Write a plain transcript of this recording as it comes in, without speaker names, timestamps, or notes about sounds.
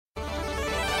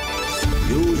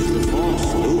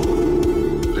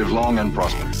Live long and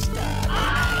prosper.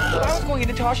 I was going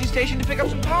into Toshi Station to pick up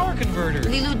some power converters.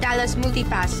 Lilu Dallas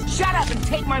Multipass. Shut up and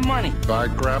take my money. I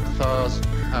grab Thar's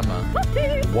hammer.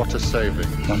 What a saving.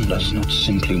 One does not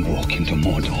simply walk into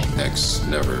Mordor. X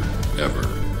never, ever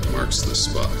marks the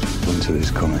spot. Winter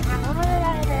is coming.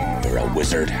 You're a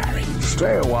wizard, Harry.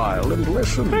 Stay a while and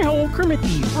listen. Hey, old Kermit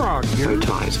the Frog here.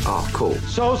 Bow ties are cool.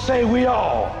 So say we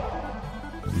all.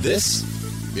 This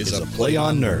is a Play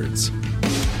on Nerds.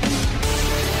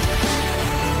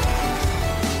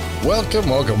 Welcome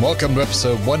to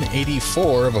episode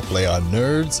 184 of A Play on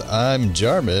Nerds. I'm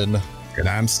Jarman. And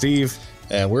I'm Steve.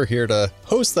 And we're here to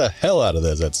host the hell out of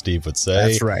this, as Steve would say.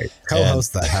 That's right.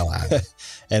 Co-host the hell out of it.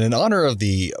 And in honor of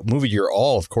the movie you're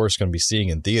all, of course, going to be seeing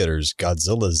in theaters,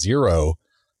 Godzilla Zero,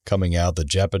 coming out, the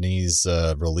Japanese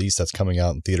release that's coming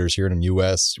out in theaters here in the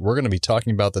U.S., we're going to be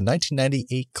talking about the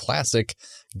 1998 classic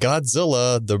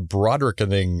Godzilla, the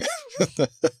Broderickening.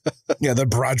 Yeah, the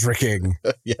Broderickening.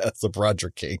 Yeah, it's the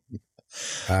Broderickening.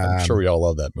 I'm sure we all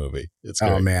love that movie. It's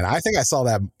great. Oh man, I think I saw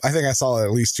it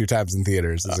at least 2 times in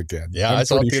theaters as a kid. Yeah, I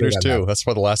saw it in theaters too. That's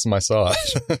probably the last time I saw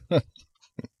it.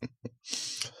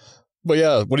 But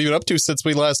yeah, what have you been up to since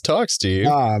we last talked, Steve?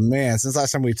 Oh man, since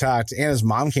last time we talked, Anna's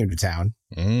mom came to town.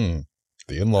 The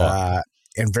in-law.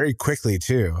 And very quickly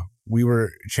too. We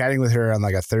were chatting with her on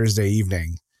like a Thursday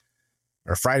evening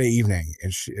or Friday evening,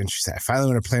 and she said, I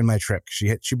finally want to plan my trip.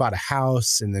 She bought a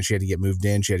house, and then she had to get moved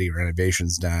in. She had to get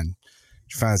renovations done.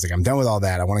 She finally was like, I'm done with all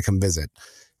that. I want to come visit.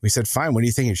 We said, fine. What are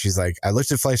you thinking? She's like, I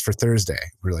looked at flights for Thursday.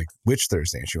 We were like, which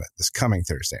Thursday? And she went, this coming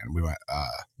Thursday. And we went,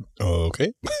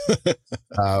 okay.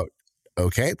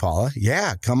 Okay, Paula.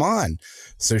 Yeah, come on.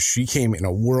 So she came in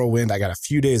a whirlwind. I got a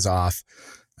few days off.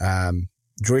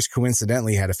 Joyce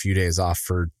coincidentally had a few days off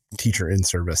for teacher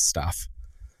in-service stuff.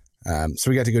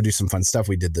 So we got to go do some fun stuff.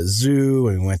 We did the zoo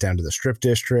and we went down to the strip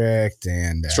district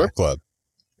and strip club.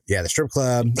 Yeah, the strip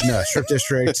club. No, strip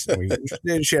district.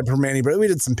 She had Permani, but we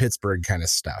did some Pittsburgh kind of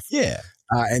stuff. Yeah.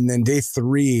 And then day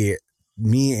 3,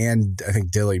 me and I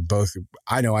think Dilly both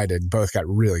got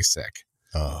really sick.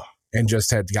 Oh. And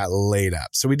just got laid up.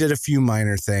 So we did a few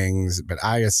minor things, but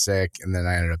I got sick and then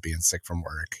I ended up being sick from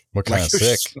work. What kind of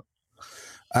sick?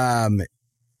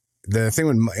 The thing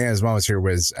when Anna's mom was here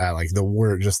was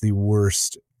the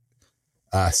worst.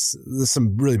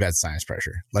 Some really bad sinus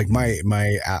pressure. Like my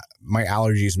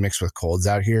allergies mixed with colds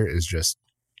out here is just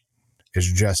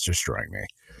destroying me.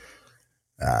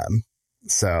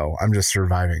 So I'm just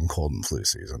surviving cold and flu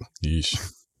season.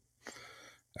 Yeesh.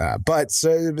 But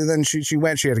so then she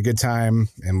went, she had a good time,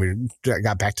 and we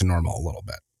got back to normal a little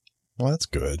bit. Well, that's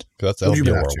good. That'll be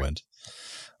a whirlwind.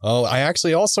 Oh, I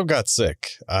actually also got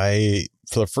sick. I,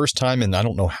 for the first time in I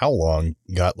don't know how long,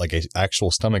 got like an actual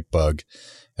stomach bug.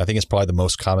 I think it's probably the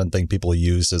most common thing people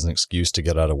use as an excuse to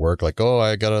get out of work. Like, oh,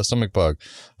 I got a stomach bug.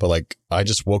 But like, I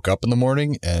just woke up in the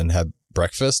morning and had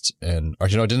breakfast I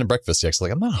didn't have breakfast yet.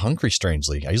 I'm not hungry,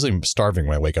 strangely. I usually am starving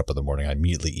when I wake up in the morning. I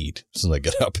immediately eat as soon as I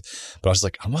get up. But I was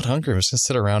like, I'm not hungry. I'm just going to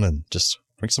sit around and just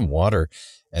drink some water.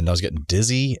 And I was getting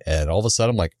dizzy. And all of a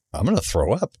sudden, I'm like, I'm going to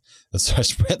throw up. And so I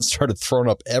just went and started throwing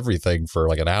up everything for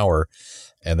like an hour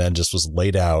and then just was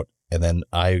laid out. And then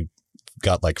I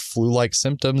got like flu-like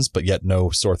symptoms, but yet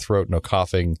no sore throat, no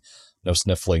coughing, no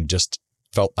sniffling. Just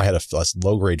felt I had a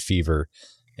low-grade fever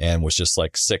and was just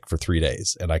like sick for 3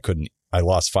 days. And I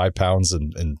lost 5 pounds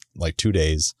in like 2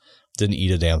 days. Didn't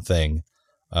eat a damn thing.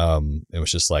 It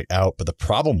was just like out. But the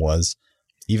problem was,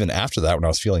 even after that, when I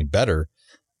was feeling better,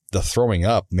 the throwing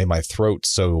up made my throat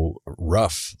so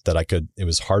rough that it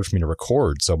was hard for me to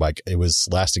record. So like it was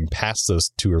lasting past those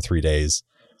 2 or 3 days,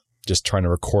 just trying to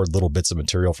record little bits of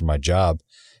material for my job.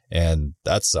 And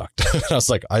that sucked. I was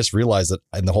like, I just realized that,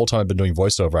 and the whole time I've been doing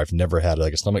voiceover, I've never had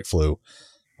like a stomach flu.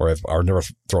 Or I've never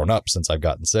thrown up since I've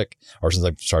gotten sick or since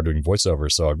I've started doing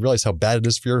voiceover. So I realized how bad it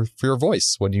is for your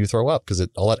voice when you throw up, because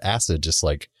all that acid just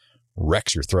like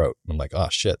wrecks your throat. I'm like, oh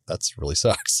shit, that's really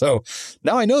sucks. So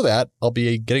now I know that I'll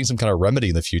be getting some kind of remedy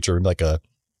in the future, like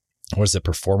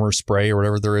performer spray or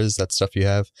whatever there is, that stuff you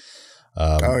have.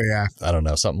 Oh yeah. I don't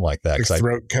know, something like that. Like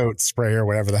throat coat spray or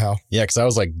whatever the hell. Yeah. Cause I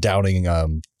was like downing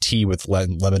tea with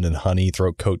lemon and honey,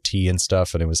 throat coat tea and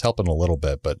stuff. And it was helping a little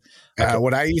bit, but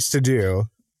what I used to do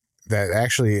that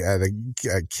actually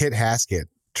the Kit Haskett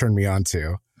turned me on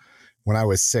to when I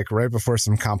was sick right before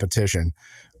some competition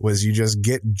was you just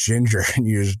get ginger and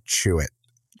you just chew it.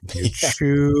 You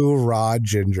chew raw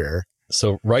ginger.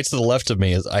 So right to the left of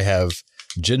me is I have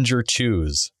ginger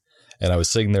chews, and I was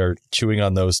sitting there chewing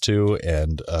on those two.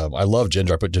 And I love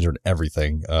ginger. I put ginger in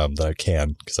everything that I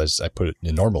can because I put it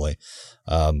in normally.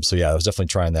 So yeah, I was definitely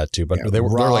trying that too. But they're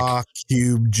like raw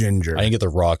cube ginger. I didn't get the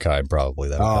raw kind probably.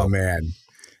 Man.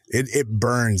 It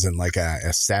burns in like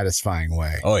a satisfying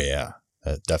way. Oh yeah,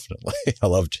 definitely. I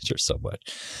love ginger so much.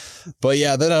 But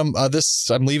yeah, then I'm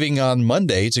leaving on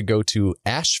Monday to go to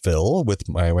Asheville with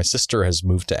my sister has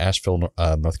moved to Asheville,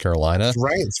 North Carolina. That's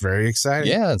right. It's very exciting.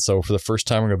 Yeah. And so for the first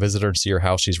time, we're going to visit her and see her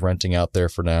house she's renting out there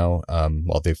for now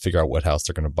while they figure out what house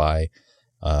they're going to buy.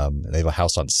 They have a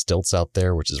house on stilts out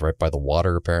there, which is right by the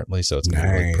water, apparently. So it's going to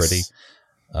be really pretty.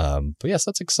 But yes,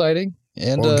 that's exciting.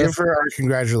 And we'll give her our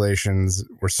congratulations.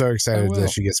 We're so excited that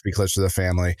she gets to be close to the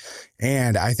family.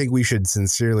 And I think we should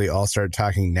sincerely all start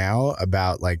talking now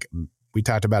about, like, we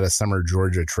talked about a summer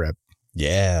Georgia trip.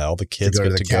 Yeah, all the kids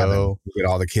get to go. Get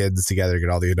all the kids together, get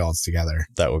all the adults together.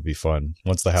 That would be fun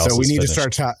once the house is finished. So we need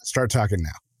to start talking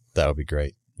now. That would be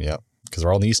great. Yeah, because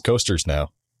we're all on the East Coasters now.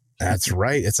 That's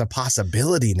right. It's a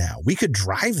possibility now. We could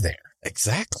drive there.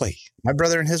 Exactly. My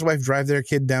brother and his wife drive their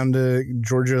kid down to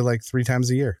Georgia like 3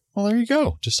 times a year. Well, there you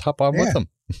go. Just hop on with them.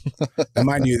 And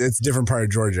mind you, it's a different part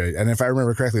of Georgia. And if I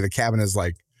remember correctly, the cabin is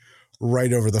like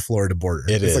right over the Florida border.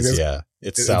 It's is, yeah.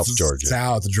 It's South Georgia.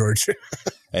 South Georgia.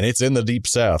 And it's in the deep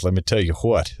South, let me tell you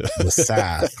what. The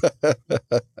South.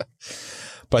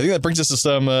 But I think that brings us to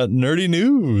some nerdy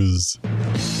news.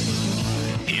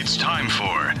 It's time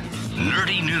for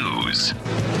Nerdy News.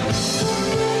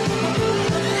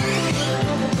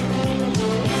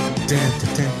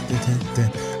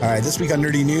 All right, this week on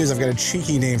Nerdy News, I've got a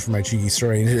cheeky name for my cheeky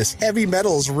story, and it is Heavy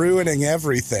Metal's Ruining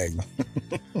Everything.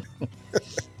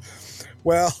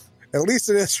 Well, at least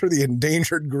it is for the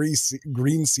endangered green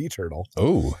sea turtle.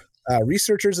 Oh.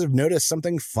 Researchers have noticed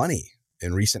something funny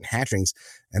in recent hatchings,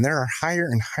 and there are higher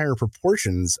and higher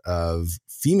proportions of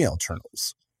female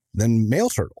turtles than male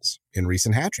turtles in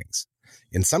recent hatchings.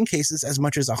 In some cases, as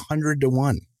much as 100 to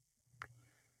 1.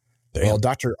 Damn. Well,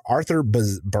 Dr. Arthur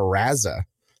Barraza,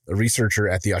 a researcher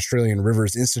at the Australian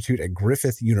Rivers Institute at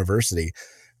Griffith University,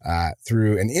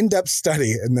 through an in-depth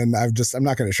study, and then I'm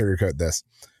not going to sugarcoat this,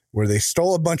 where they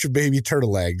stole a bunch of baby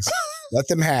turtle eggs, let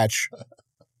them hatch,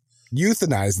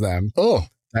 euthanized them,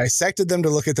 dissected them to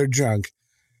look at their junk,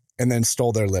 and then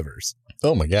stole their livers.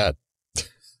 Oh my God.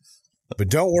 But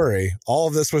don't worry, all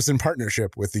of this was in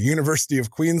partnership with the University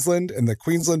of Queensland and the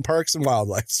Queensland Parks and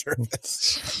Wildlife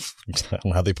Service. I don't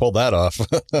know how they pulled that off.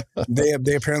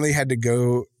 They apparently had to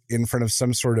go in front of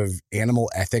some sort of animal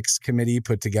ethics committee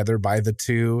put together by the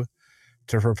two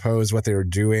to propose what they were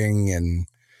doing, and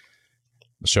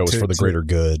the show was for the greater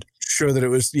good. Show that it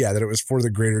was for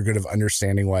the greater good of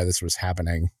understanding why this was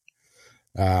happening.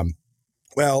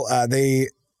 They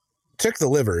took the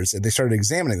livers and they started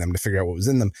examining them to figure out what was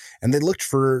in them. And they looked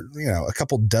for, a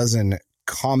couple dozen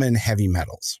common heavy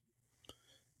metals.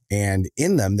 And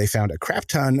in them, they found a crap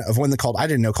ton of one called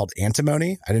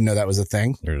antimony. I didn't know that was a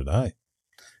thing. Neither did I.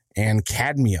 And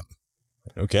cadmium.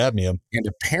 No cadmium. And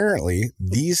apparently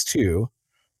these two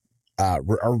are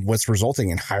what's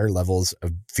resulting in higher levels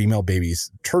of female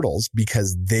babies turtles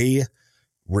because they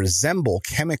resemble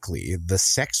chemically the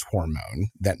sex hormone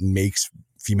that makes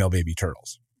female baby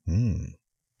turtles. And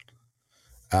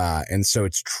so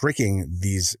it's tricking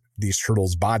these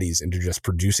turtles' bodies into just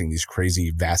producing these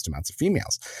crazy vast amounts of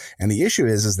females. And the issue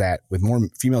is that with more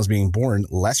females being born,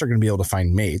 less are going to be able to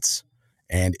find mates,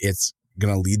 and it's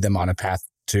going to lead them on a path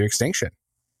to extinction.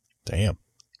 Damn.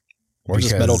 Where's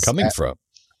this metal coming from?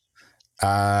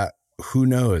 Who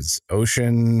knows?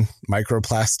 Ocean,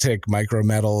 microplastic,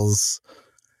 micrometals,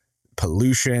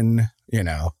 pollution.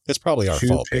 It's probably our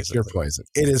fault. Pick your poison.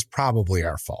 It is probably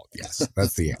our fault. Yes,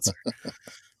 that's the answer.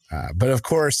 But of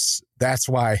course, that's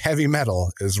why heavy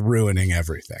metal is ruining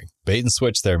everything. Bait and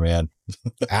switch there, man.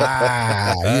 They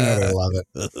love it.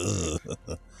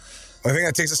 I think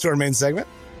that takes us to our main segment.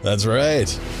 That's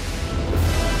right.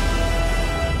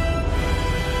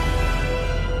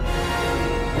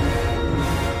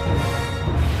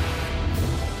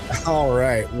 All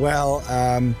right. Well,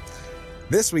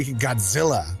 this week,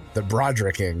 Godzilla, the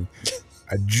Broderickening,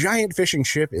 a giant fishing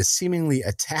ship is seemingly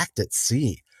attacked at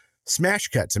sea. Smash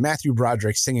cut to Matthew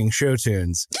Broderick singing show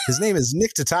tunes. His name is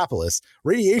Nick Totopoulos,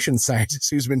 radiation scientist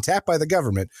who's been tapped by the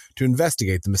government to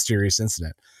investigate the mysterious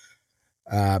incident.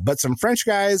 But some French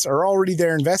guys are already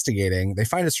there investigating. They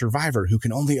find a survivor who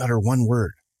can only utter one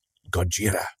word,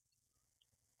 Godzilla.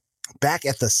 Back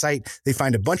at the site, they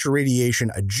find a bunch of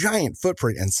radiation, a giant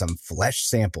footprint, and some flesh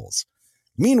samples.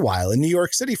 Meanwhile, in New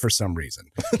York City, for some reason,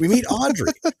 we meet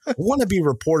Audrey, a wannabe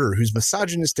reporter whose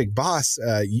misogynistic boss,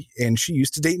 and she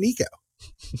used to date Nico.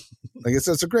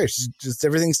 It's great. She's just,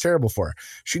 everything's terrible for her.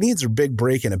 She needs her big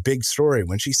break and a big story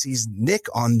when she sees Nick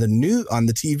on the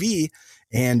TV,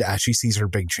 and she sees her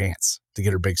big chance to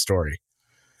get her big story.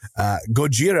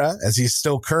 Godzilla, as he's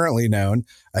still currently known,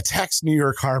 attacks New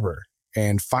York Harbor.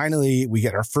 And finally, we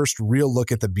get our first real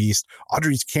look at the beast.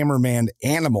 Audrey's cameraman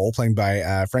Animal, played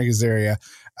by Frank Azaria,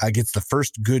 gets the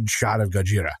first good shot of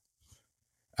Godzilla.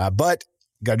 But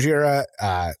Godzilla,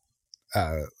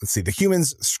 let's see, the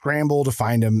humans scramble to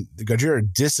find him. The Godzilla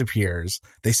disappears.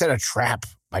 They set a trap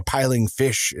by piling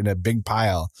fish in a big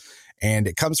pile, and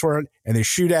it comes for it, and they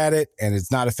shoot at it, and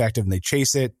it's not effective, and they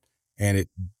chase it, and it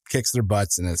kicks their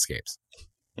butts and it escapes.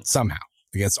 Somehow.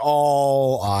 Against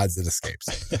all odds, it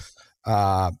escapes.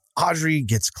 Audrey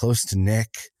gets close to Nick.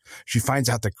 She finds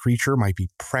out the creature might be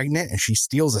pregnant, and she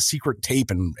steals a secret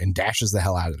tape and dashes the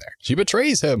hell out of there. She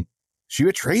betrays him.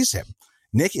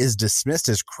 Nick is dismissed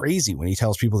as crazy when he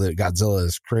tells people that Godzilla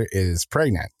is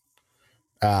pregnant,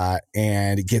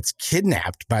 and gets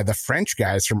kidnapped by the French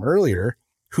guys from earlier,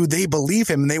 who they believe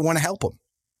him and they want to help him.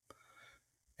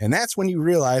 And that's when you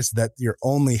realize that you're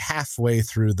only halfway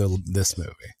through this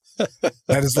movie.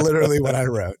 That is literally what I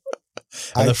wrote.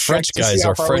 And the French guys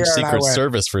are French Secret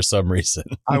Service for some reason.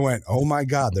 I went, oh my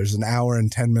God, there's an hour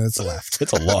and 10 minutes left.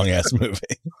 It's a long ass movie.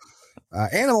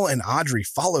 Animal and Audrey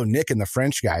follow Nick and the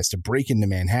French guys to break into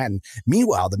Manhattan.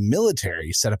 Meanwhile, the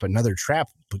military set up another trap,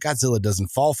 but Godzilla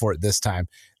doesn't fall for it this time.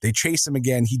 They chase him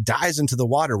again. He dives into the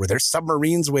water where there's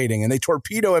submarines waiting, and they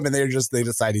torpedo him, and they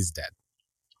decide he's dead.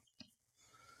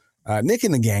 Nick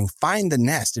and the gang find the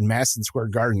nest in Madison Square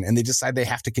Garden, and they decide they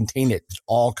have to contain it at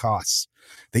all costs.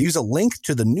 They use a link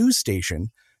to the news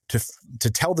station to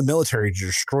tell the military to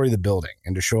destroy the building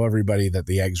and to show everybody that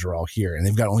the eggs are all here. And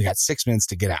they've only got 6 minutes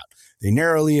to get out. They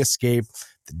narrowly escape.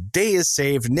 The day is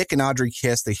saved. Nick and Audrey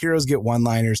kiss. The heroes get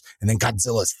one-liners, and then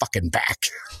Godzilla's fucking back.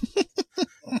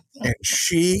 And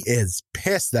she is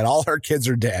pissed that all her kids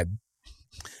are dead.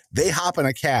 They hop in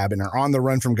a cab and are on the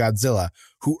run from Godzilla,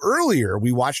 who earlier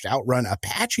we watched outrun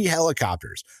Apache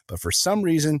helicopters, but for some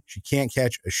reason she can't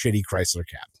catch a shitty Chrysler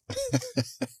cab.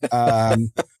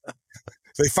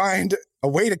 They find a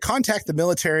way to contact the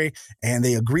military, and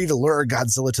they agree to lure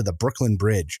Godzilla to the Brooklyn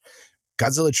Bridge.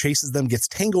 Godzilla chases them, gets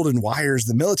tangled in wires.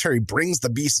 The military brings the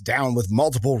beast down with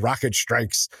multiple rocket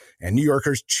strikes, and New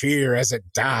Yorkers cheer as it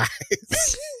dies.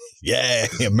 Yay,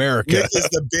 America. Nick is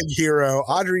the big hero.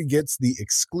 Audrey gets the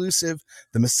exclusive.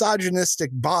 The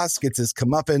misogynistic boss gets his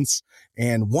comeuppance,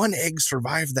 and one egg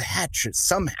survives the hatch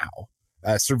somehow.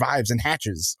 Survives and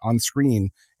hatches on screen,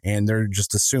 and they're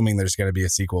just assuming there's going to be a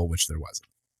sequel, which there wasn't.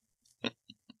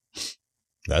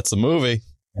 That's a movie.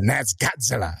 And that's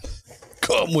Godzilla.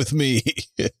 Come with me.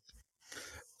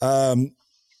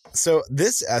 So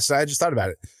I just thought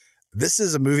about it. This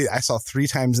is a movie I saw 3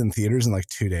 times in theaters in like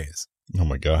 2 days. Oh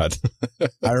my God.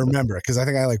 I remember because I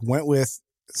think I went with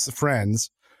friends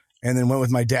and then went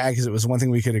with my dad because it was one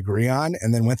thing we could agree on,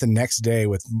 and then went the next day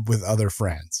with other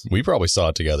friends. We probably saw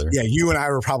it together. Yeah, you and I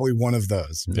were probably one of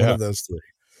those. Yeah. One of those 3.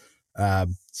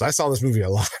 So I saw this movie a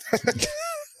lot.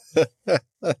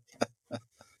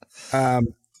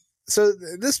 So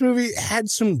this movie had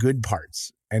some good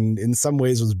parts, and in some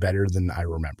ways was better than I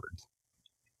remembered.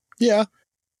 Yeah.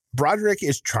 Broderick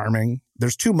is charming.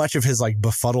 There's too much of his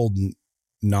befuddled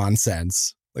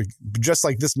nonsense. Just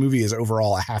like this movie is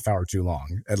overall a half hour too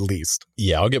long, at least.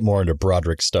 Yeah, I'll get more into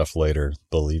Broderick stuff later.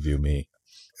 Believe you me.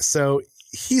 So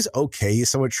he's okay. He's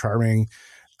somewhat charming.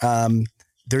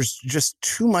 There's just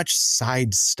too much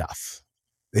side stuff.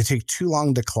 They take too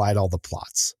long to collide all the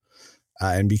plots.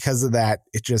 And because of that,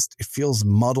 it feels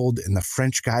muddled. And the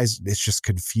French guys, it's just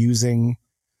confusing.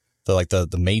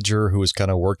 The major who was kind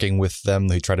of working with them,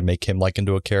 they try to make him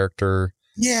into a character.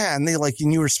 Yeah, and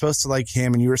and you were supposed to like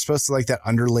him, and you were supposed to like that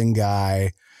underling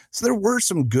guy. So there were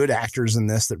some good actors in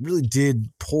this that really did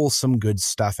pull some good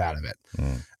stuff out of it.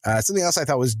 Something else I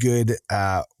thought was good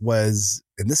was,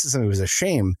 and this is something that was a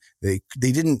shame, they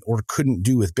didn't or couldn't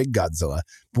do with Big Godzilla,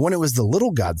 but when it was the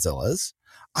little Godzillas,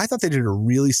 I thought they did a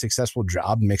really successful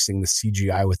job mixing the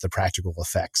CGI with the practical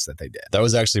effects that they did. That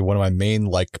was actually one of my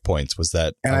main points was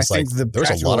that, and I think there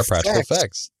was a lot of practical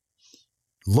effects.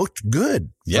 Looked good.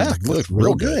 Yeah, looked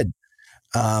real good.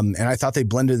 And I thought they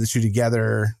blended the two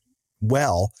together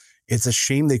well. It's a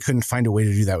shame they couldn't find a way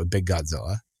to do that with Big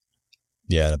Godzilla.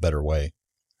 Yeah, in a better way.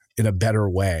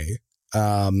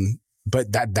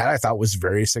 But that I thought was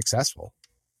very successful.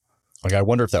 I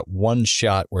wonder if that one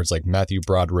shot where it's Matthew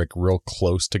Broderick real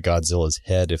close to Godzilla's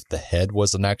head, if the head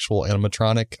was an actual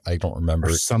animatronic. I don't remember.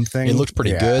 Or something. It looked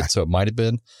pretty good, so it might have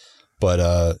been.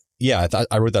 But yeah,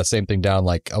 I wrote that same thing down.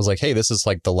 I was like, hey, this is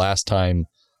the last time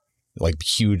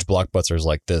huge blockbusters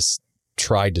like this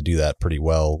tried to do that pretty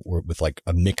well with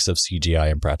a mix of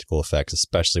CGI and practical effects,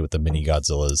 especially with the mini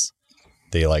Godzillas.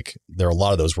 There are a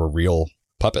lot of those were real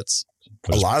puppets.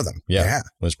 A lot of them. Yeah. It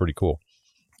was pretty cool.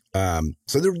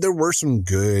 So there were some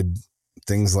good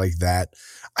things like that.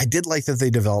 I did like that they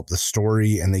developed the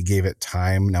story and they gave it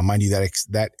time. Now, mind you,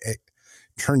 that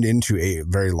turned into a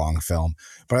very long film,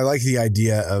 but I like the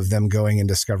idea of them going and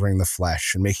discovering the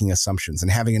flesh and making assumptions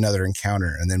and having another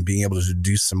encounter and then being able to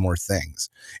do some more things.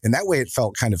 And that way it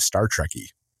felt kind of Star Trek-y.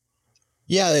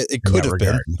 Yeah, it could have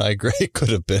been. I agree. It could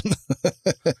have been.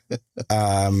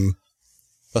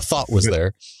 The thought was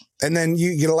there. And then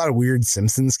you get a lot of weird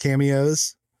Simpsons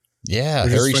cameos. Yeah.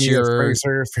 Harry Shearer,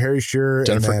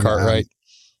 Jennifer Cartwright.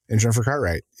 And Jennifer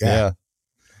Cartwright. Yeah.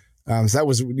 So that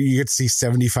was, you get to see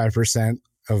 75%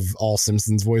 of all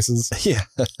Simpsons voices. Yeah.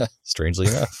 Strangely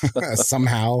enough.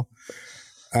 Somehow.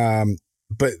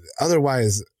 But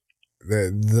otherwise,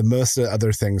 the most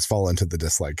other things fall into the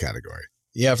dislike category.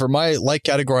 Yeah. For my like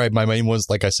category, my main ones,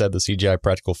 like I said, the CGI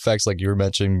practical effects, like you were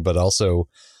mentioning, but also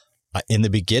in the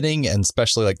beginning, and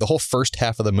especially like the whole first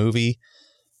half of the movie,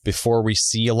 before we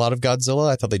see a lot of Godzilla,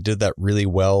 I thought they did that really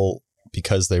well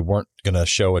because they weren't going to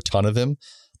show a ton of him.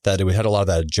 That it had a lot of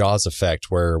that Jaws effect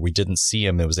where we didn't see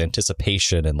him. It was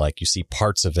anticipation and like you see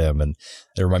parts of him. And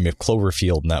it reminded me of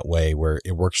Cloverfield in that way where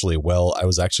it works really well. I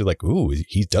was actually like, ooh,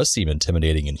 he does seem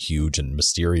intimidating and huge and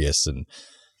mysterious. And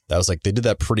that was like, they did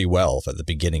that pretty well at the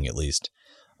beginning, at least.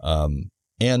 And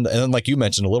then like you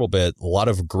mentioned a little bit, a lot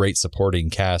of great supporting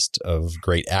cast of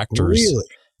great actors,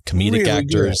 comedic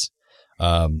actors.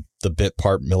 The bit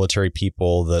part military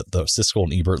people, the Siskel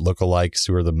and Ebert lookalikes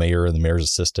who are the mayor and the mayor's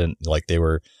assistant, like they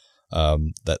were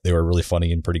really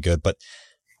funny and pretty good. But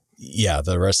yeah,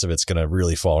 the rest of it's going to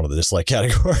really fall into the dislike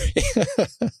category.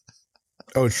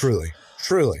 Oh, truly.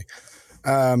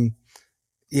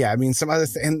 Yeah, I mean, some other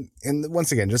and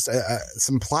once again, just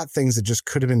some plot things that just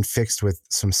could have been fixed with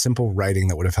some simple writing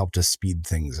that would have helped us speed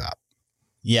things up.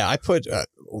 Yeah, I put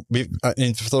for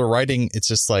the writing, it's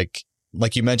just like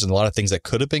you mentioned, a lot of things that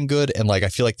could have been good. And like, I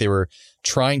feel like they were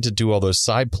trying to do all those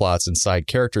side plots and side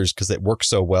characters because it works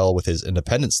so well with his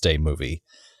Independence Day movie,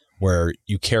 where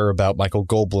you care about Michael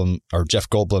Goldblum or Jeff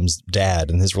Goldblum's dad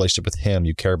and his relationship with him.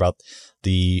 You care about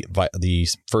the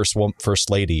first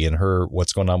lady and her,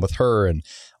 what's going on with her, and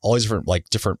all these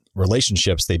different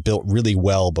relationships they built really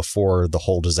well before the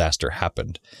whole disaster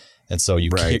happened. And so you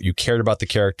cared about the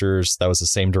characters. That was the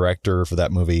same director for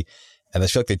that movie. And I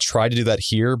feel like they tried to do that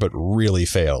here, but really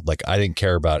failed. Like, I didn't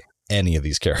care about any of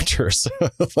these characters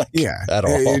at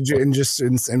all.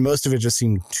 And most of it just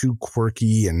seemed too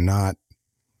quirky and not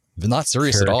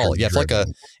serious at all. Yeah, it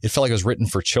felt like it was written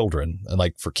for children and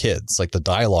like for kids. Like the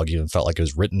dialogue even felt like it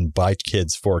was written by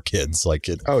kids for kids. Like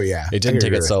it. Oh yeah, it didn't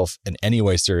take itself in any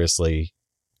way seriously.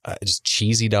 Just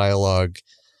cheesy dialogue.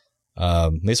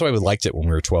 That's why we liked it when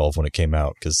we were 12 when it came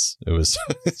out, because it was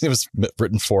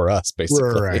written for us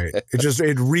basically. Right.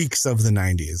 It reeks of the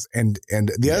 90s. And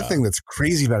the other thing that's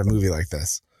crazy about a movie like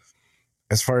this,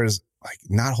 as far as like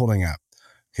not holding up.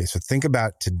 Okay, so think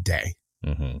about today.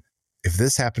 Mm-hmm. If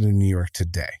this happened in New York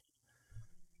today,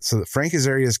 so that Frank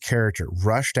Azaria's character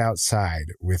rushed outside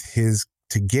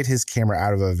to get his camera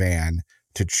out of a van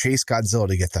to chase Godzilla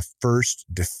to get the first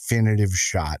definitive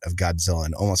shot of Godzilla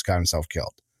and almost got himself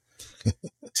killed.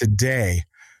 Today,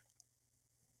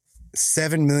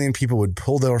 7 million people would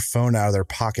pull their phone out of their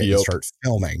pocket and start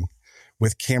filming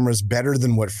with cameras better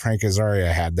than what Frank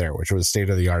Azaria had there, which was state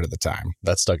of the art at the time.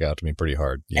 That stuck out to me pretty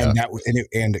hard. Yeah.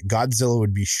 And Godzilla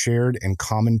would be shared and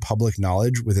common public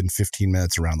knowledge within 15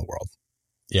 minutes around the world.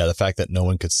 Yeah, the fact that no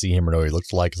one could see him or know what he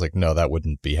looked like is like, no, that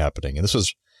wouldn't be happening. And this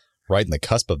was right in the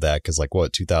cusp of that because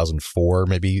 2004,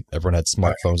 maybe everyone had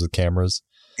smartphones with cameras.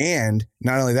 And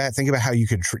not only that, think about how you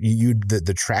could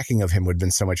the tracking of him would have been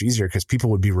so much easier because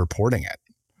people would be reporting it.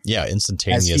 Yeah,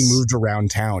 instantaneous. As he moved around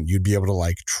town, you'd be able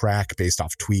to track based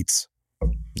off tweets.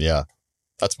 Yeah,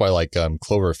 that's why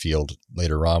Cloverfield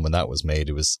later on when that was made,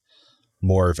 it was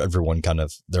more of everyone kind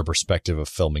of their perspective of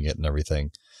filming it and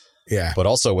everything. Yeah. But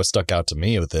also what stuck out to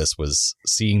me with this was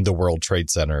seeing the World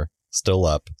Trade Center still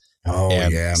up. Oh,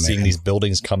 and seeing these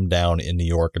buildings come down in New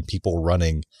York and people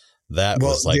running. That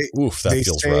was oof, that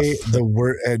feels rough. The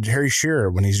word Harry Shearer,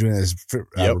 when he's doing this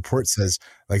report, says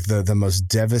the most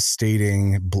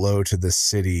devastating blow to the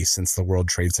city since the World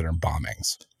Trade Center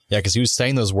bombings. Yeah, because he was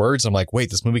saying those words. I'm like, wait,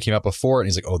 this movie came out before. And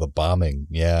he's like, oh, the bombing.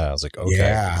 Yeah. I was like, okay.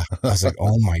 Yeah. I was like,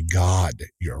 oh my God,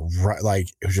 you're right. Like,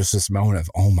 it was just this moment of,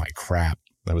 oh my crap.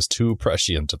 That was too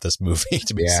prescient of this movie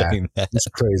to be saying that. It's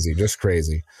crazy, just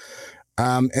crazy.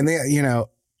 And the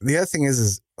other thing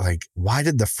is why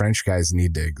did the French guys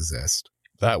need to exist?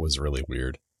 That was really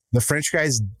weird. The French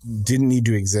guys didn't need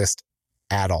to exist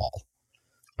at all.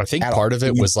 I think part of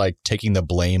it was taking the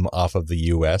blame off of the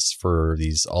U.S. for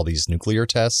all these nuclear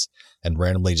tests and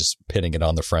randomly just pinning it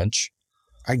on the French.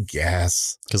 I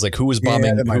guess. Because like who was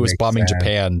bombing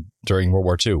Japan during World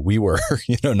War II? We were,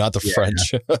 not the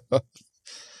French.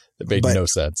 It made no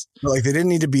sense. But like they didn't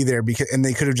need to be there and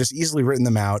they could have just easily written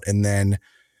them out. And then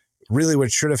really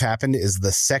what should have happened is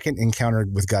the second encounter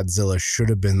with Godzilla should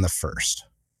have been the first.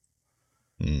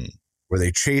 Where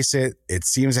they chase it. It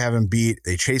seems to have him beat.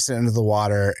 They chase it into the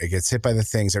water. It gets hit by the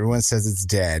things. Everyone says it's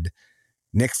dead.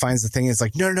 Nick finds the thing. And it's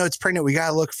like, no, it's pregnant. We got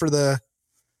to look for the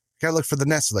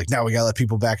nest. Like, no, we got to let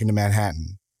people back into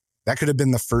Manhattan. That could have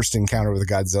been the first encounter with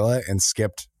Godzilla and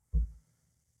skipped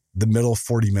the middle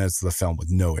 40 minutes of the film with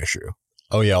no issue.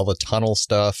 Oh, yeah. All the tunnel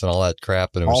stuff and all that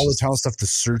crap. And the tunnel stuff, the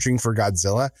searching for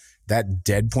Godzilla, that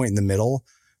dead point in the middle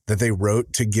that they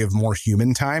wrote to give more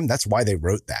human time. That's why they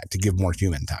wrote that, to give more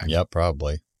human time. Yeah,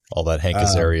 probably. All that Hank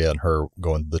Azaria and her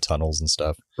going to the tunnels and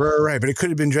stuff. Right. But it could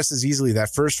have been just as easily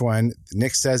that first one.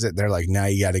 Nick says it. They're like, now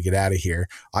you got to get out of here.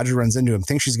 Audrey runs into him,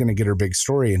 thinks she's going to get her big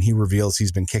story. And he reveals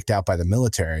he's been kicked out by the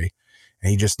military and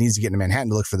he just needs to get into Manhattan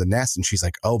to look for the nest. And she's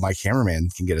like, oh, my cameraman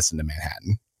can get us into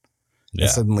Manhattan. Yeah.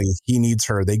 And suddenly he needs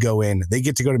her. They go in, they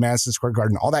get to go to Madison Square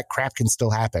Garden. All that crap can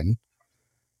still happen.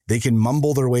 They can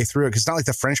mumble their way through it because it's not like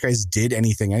the French guys did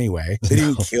anything anyway. They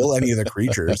didn't kill any of the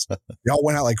creatures. They all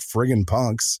went out like friggin'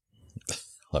 punks.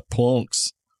 Like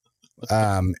punks.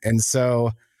 And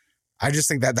so I just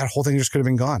think that whole thing just could have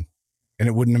been gone and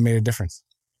it wouldn't have made a difference.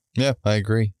 Yeah, I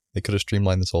agree. They could have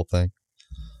streamlined this whole thing.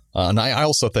 And I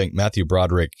also think Matthew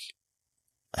Broderick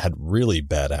had really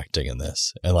bad acting in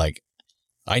this. And like,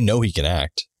 I know he can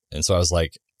act. And so I was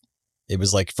like, it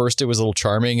was like, first it was a little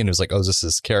charming and it was like, oh, this is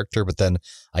his character. But then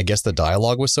I guess the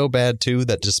dialogue was so bad too,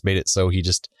 that just made it so he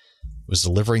just was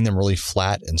delivering them really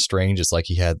flat and strange. It's like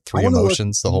he had three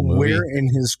emotions the whole movie. Where in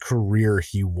his career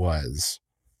he was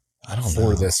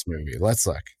for this movie. Let's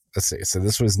look. Let's see. So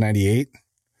this was 98.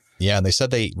 Yeah. And they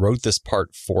said they wrote this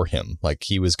part for him. Like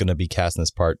he was going to be cast in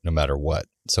this part no matter what.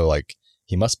 So like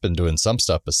he must have been doing some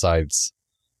stuff besides,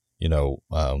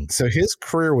 so his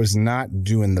career was not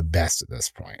doing the best at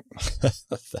this point.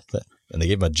 And they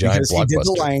gave him a giant blockbuster. He did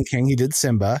The Lion King, he did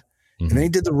Simba, and then he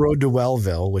did The Road to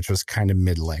Wellville, which was kind of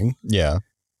middling. Yeah.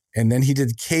 And then he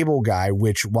did Cable Guy,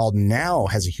 which while now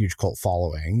has a huge cult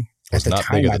following, at the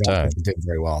time, I don't think it did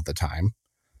very well at the time.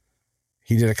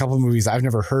 He did a couple of movies I've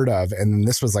never heard of, and then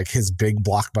this was like his big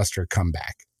blockbuster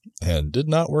comeback. And did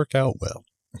not work out well.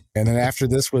 And then after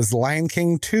this was Lion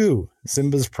King 2,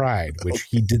 Simba's Pride, which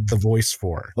he did the voice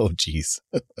for. Oh, geez.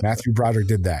 Matthew Broderick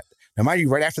did that. Now, mind you,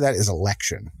 right after that is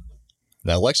Election.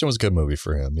 Now, Election was a good movie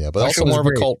for him, yeah. But also more of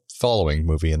a cult following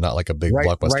movie and not like a big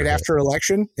blockbuster. Right after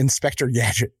Election, Inspector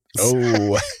Gadget.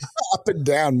 Oh. Up and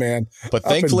down, man. But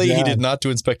thankfully, he did not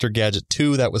do Inspector Gadget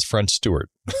 2. That was French Stewart.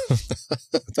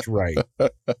 That's right.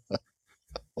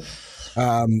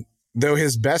 Though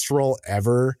his best role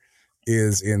ever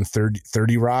is in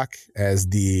 30 Rock as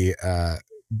the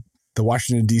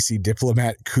Washington, D.C.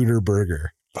 diplomat Cooter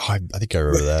Burger. Oh, I think I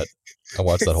remember that. I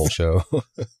watched that whole show.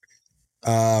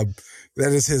 That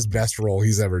is his best role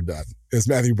he's ever done. Is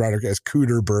Matthew Broderick as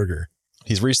Cooter Burger.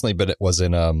 He's recently was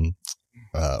in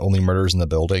Only Murders in the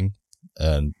Building,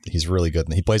 and he's really good.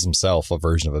 And he plays himself, a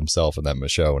version of himself in that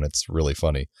show, and it's really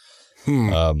funny.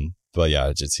 But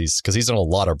yeah, he's done a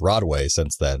lot of Broadway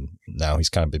since then. Now he's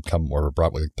kind of become more of a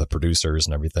Broadway, the producers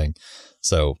and everything.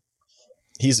 So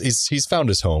he's found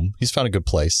his home. He's found a good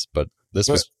place. But this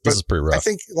is pretty rough. I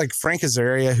think like Frank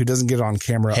Azaria, who doesn't get on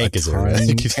camera Hank a ton.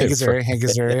 Azaria. Hank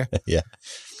Azaria. Yeah.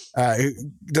 Who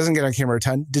doesn't get on camera a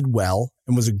ton, did well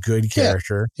and was a good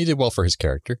character. Yeah, he did well for his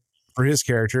character.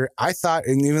 I thought,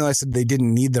 and even though I said they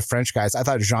didn't need the French guys, I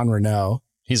thought Jean Reno.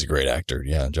 He's a great actor.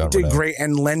 Yeah, John did Reno. Great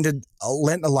and lent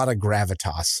a lot of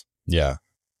gravitas. Yeah.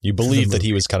 You believe that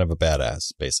he was kind of a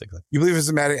badass, basically. You believe it was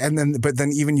a badass. But then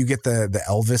even you get the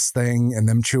Elvis thing and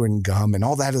them chewing gum and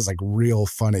all that is like real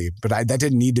funny. But that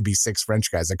didn't need to be 6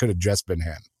 French guys. That could have just been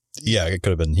him. Yeah, it could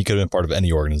have been. He could have been part of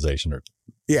any organization or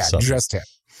something. Just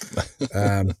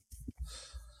him.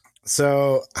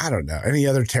 So I don't know. Any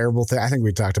other terrible thing? I think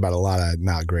we talked about a lot of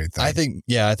not great things.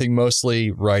 I think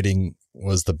mostly writing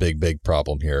was the big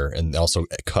problem here, and also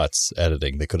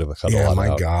editing. They could have cut a lot out.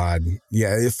 My God.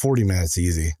 Yeah, 40 minutes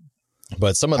easy.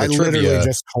 But some of the trivia... I literally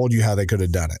just told you how they could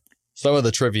have done it. Some of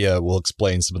the trivia will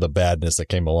explain some of the badness that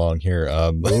came along here.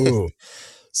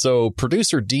 So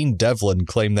producer Dean Devlin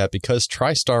claimed that because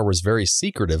TriStar was very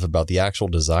secretive about the actual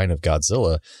design of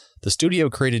Godzilla, the studio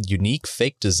created unique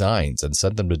fake designs and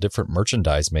sent them to different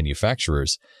merchandise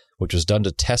manufacturers, which was done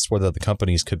to test whether the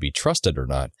companies could be trusted or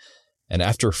not. And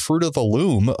after Fruit of the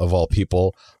Loom, of all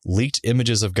people, leaked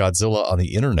images of Godzilla on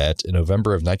the internet in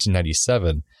November of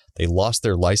 1997, they lost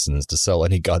their license to sell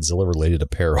any Godzilla-related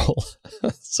apparel.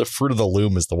 So Fruit of the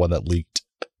Loom is the one that leaked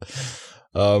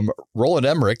Roland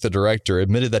Emmerich, the director,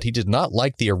 admitted that he did not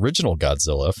like the original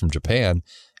Godzilla from Japan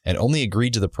and only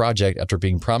agreed to the project after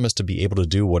being promised to be able to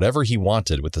do whatever he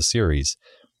wanted with the series.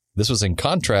 This was in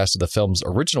contrast to the film's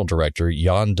original director,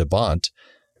 Jan de Bont,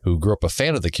 who grew up a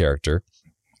fan of the character.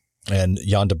 And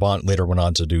Jan de Bont later went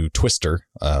on to do Twister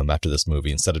after this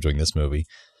movie instead of doing this movie.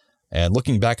 And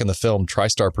looking back on the film,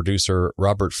 TriStar producer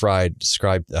Robert Fry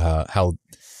described how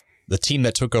the team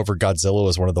that took over Godzilla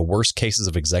was one of the worst cases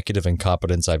of executive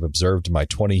incompetence I've observed in my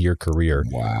 20-year career.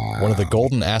 Wow. One of the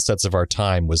golden assets of our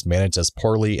time was managed as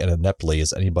poorly and ineptly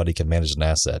as anybody can manage an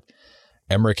asset.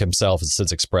 Emmerich himself has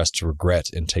since expressed regret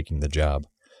in taking the job.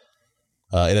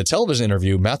 In a television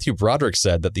interview, Matthew Broderick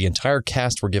said that the entire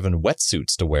cast were given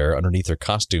wetsuits to wear underneath their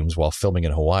costumes while filming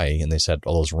in Hawaii, and they said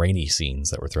all those rainy scenes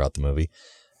that were throughout the movie.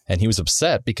 And he was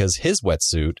upset because his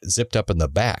wetsuit zipped up in the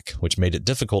back, which made it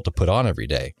difficult to put on every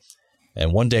day.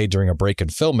 And one day during a break in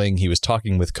filming, he was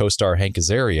talking with co-star Hank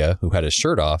Azaria, who had his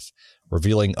shirt off,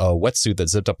 revealing a wetsuit that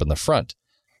zipped up in the front.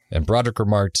 And Broderick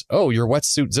remarked, "Oh, your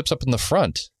wetsuit zips up in the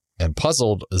front." And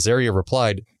puzzled, Azaria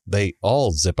replied, "They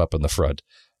all zip up in the front,"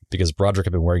 because Broderick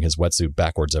had been wearing his wetsuit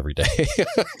backwards every day.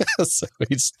 So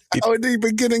how had he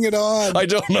been getting it on? I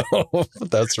don't know.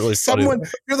 That's really funny. You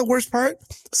know the worst part?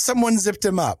 Someone zipped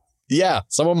him up. Yeah,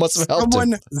 someone must have helped him.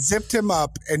 Someone zipped him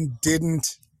up and didn't.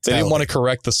 They didn't want to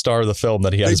correct the star of the film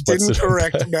that he had his wetsuit. They didn't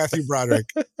correct Matthew Broderick.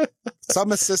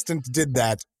 Some assistant did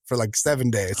that for like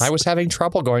 7 days. I was having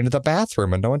trouble going to the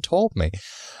bathroom and no one told me.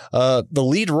 The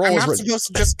lead role I'm not supposed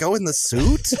to just go in the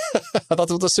suit? I thought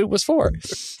that's what the suit was for.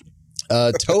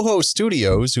 Toho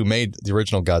Studios, who made the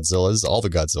original Godzillas, all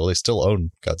the Godzilla, they still own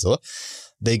Godzilla.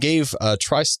 They gave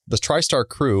the TriStar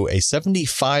crew a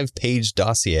 75-page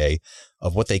dossier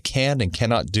of what they can and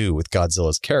cannot do with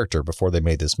Godzilla's character before they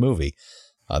made this movie.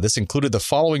 This included the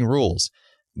following rules.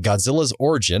 Godzilla's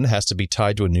origin has to be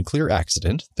tied to a nuclear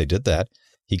accident. They did that.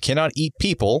 He cannot eat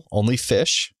people, only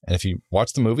fish. And if you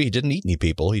watch the movie, he didn't eat any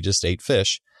people. He just ate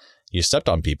fish. He stepped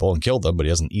on people and killed them, but he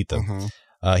doesn't eat them.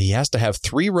 Mm-hmm. He has to have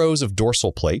 3 rows of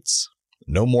dorsal plates,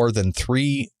 no more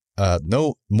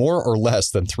or less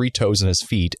than 3 toes in his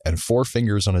feet, and 4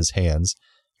 fingers on his hands.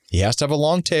 He has to have a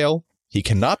long tail. He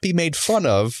cannot be made fun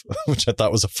of, which I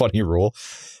thought was a funny rule.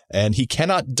 And he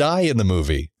cannot die in the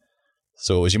movie.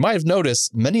 So as you might have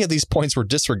noticed, many of these points were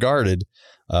disregarded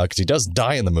because he does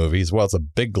die in the movie as well. It's a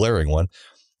big glaring one.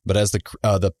 But as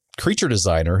the creature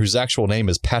designer, whose actual name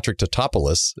is Patrick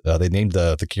Totopoulos, they named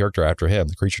the character after him,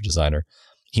 the creature designer.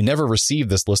 He never received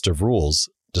this list of rules,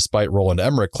 despite Roland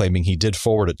Emmerich claiming he did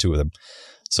forward it to him.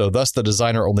 So thus the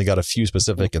designer only got a few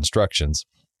specific instructions.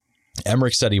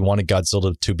 Emmerich said he wanted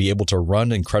Godzilla to be able to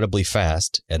run incredibly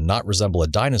fast and not resemble a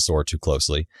dinosaur too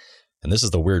closely. And this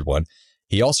is the weird one.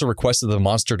 He also requested the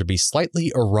monster to be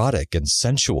slightly erotic and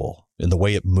sensual in the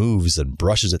way it moves and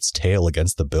brushes its tail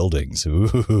against the buildings.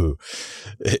 Ooh.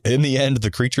 In the end,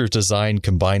 the creature's design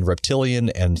combined reptilian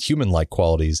and human-like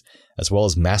qualities, as well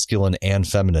as masculine and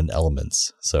feminine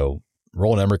elements. So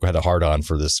Roland Emmerich had a hard-on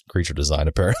for this creature design,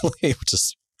 apparently, which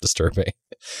is disturbing.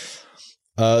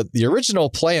 The original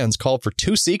plans called for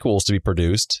 2 sequels to be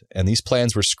produced, and these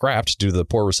plans were scrapped due to the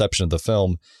poor reception of the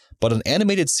film. But an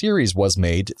animated series was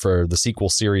made for the sequel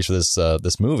series for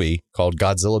this movie called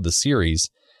Godzilla the Series,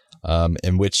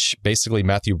 in which basically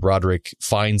Matthew Broderick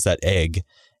finds that egg,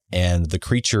 and the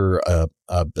creature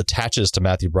attaches to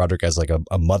Matthew Broderick as like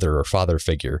a mother or father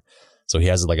figure. So he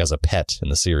has it like as a pet in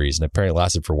the series, and apparently it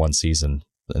lasted for 1 season,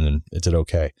 and then it did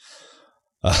okay.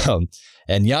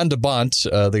 And Jan de Bont,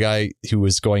 the guy who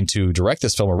was going to direct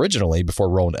this film originally before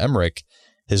Roland Emmerich,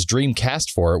 his dream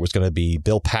cast for it was going to be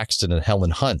Bill Paxton and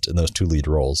Helen Hunt in those 2 lead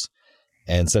roles.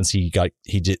 And since he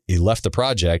left the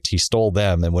project, he stole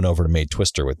them and went over and made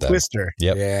Twister with them. Twister.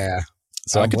 Yep. Yeah.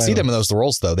 So I could see them in those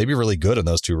roles, though. They'd be really good in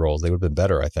those 2 roles. They would have been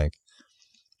better, I think.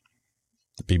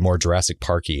 It'd be more Jurassic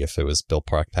Parky if it was Bill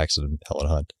Paxton and Helen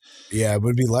Hunt. Yeah, it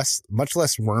would be much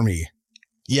less wormy.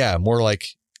 Yeah, more like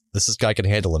this guy can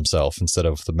handle himself instead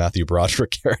of the Matthew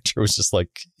Broderick character was just like,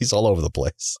 he's all over the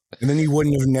place. And then you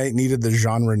wouldn't have needed the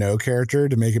Jean Reno character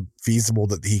to make it feasible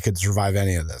that he could survive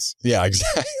any of this. Yeah,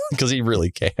 exactly. Because he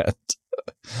really can't.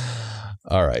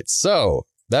 All right. So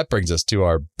that brings us to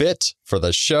our bit for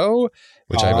the show,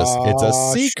 which it's a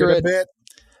secret. Bit.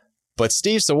 But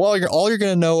Steve, so all you're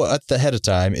going to know at the head of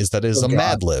time is that it is a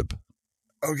Mad Lib.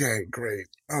 Okay, great.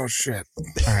 Oh, shit.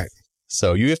 All right.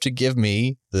 So you have to give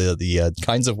me the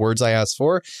kinds of words I asked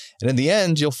for. And in the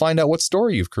end, you'll find out what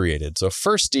story you've created. So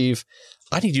first, Steve,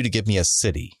 I need you to give me a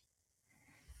city.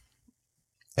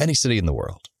 Any city in the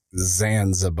world.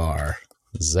 Zanzibar.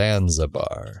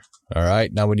 All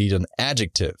right. Now we need an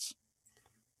adjective.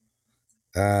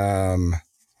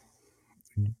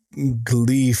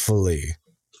 gleefully.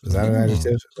 Is that an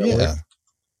adjective? Yeah.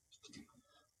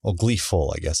 Well,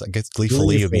 gleeful, I guess. I guess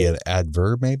gleefully would be an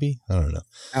adverb, maybe? I don't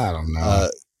know.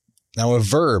 Now a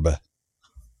verb.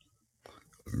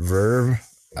 Verb.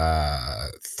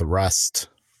 Thrust.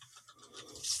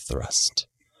 Thrust.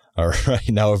 All right.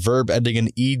 Now a verb ending in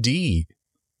ed.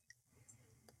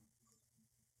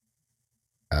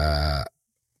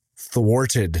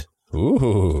 Thwarted.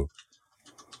 Ooh.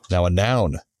 Now a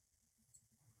noun.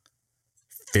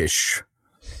 Fish.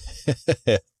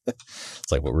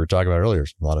 It's like what we were talking about earlier.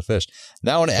 A lot of fish.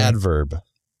 Now an adverb.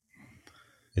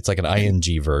 It's like an ing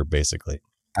verb, basically.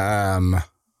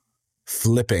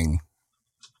 Flipping.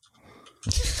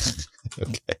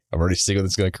 Okay. I'm already seeing what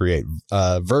it's going to create.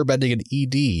 Verb ending in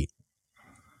ed.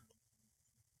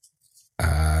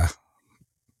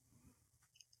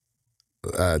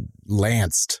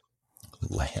 Lanced.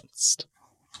 Lanced.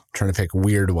 Trying to pick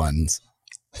weird ones.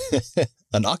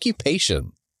 An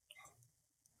occupation.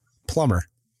 Plumber.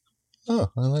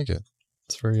 Oh, I like it.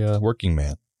 It's very working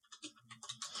man.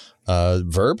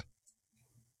 Verb.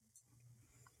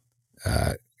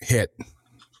 Hit.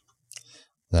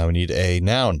 Now we need a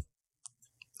noun.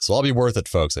 This will all be worth it,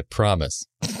 folks. I promise.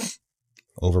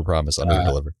 Overpromise,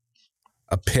 underdeliver.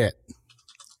 A pit.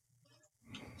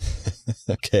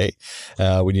 Okay.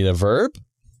 We need a verb.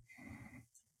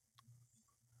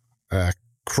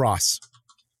 Cross.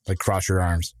 Like cross your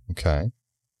arms. Okay.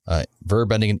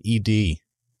 Verb ending in ed.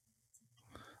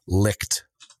 Licked.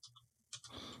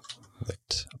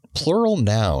 Licked. Plural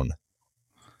noun.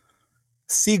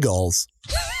 Seagulls.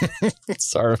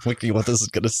 Sorry, I'm looking what this is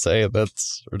going to say.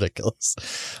 That's ridiculous.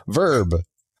 Verb.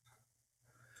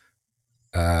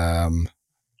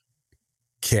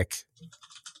 Kick.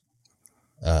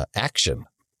 Action.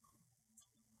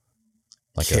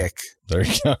 Like Kick. There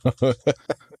you go.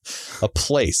 A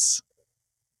place.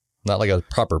 Not like a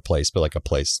proper place, but like a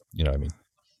place. You know what I mean?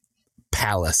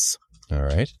 Palace. All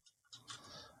right.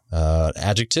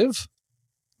 Adjective.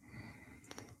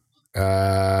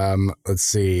 Let's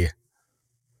see.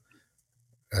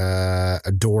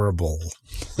 Adorable.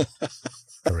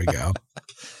 There we go.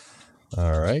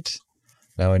 All right.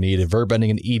 Now I need a verb ending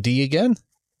in ed again.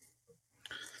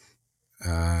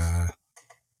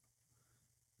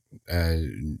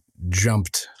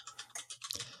 Jumped.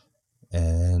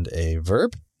 And a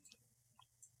verb.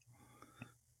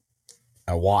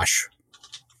 A wash.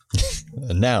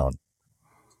 A noun.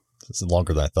 This is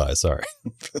longer than I thought. Sorry.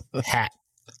 Hat.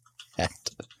 Hat.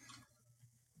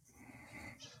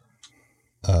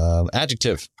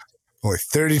 Adjective. Only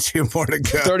 32 more to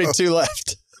go. 32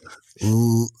 left.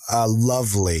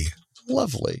 Lovely.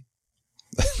 Lovely.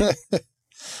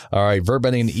 All right. Verb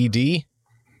ending in ed.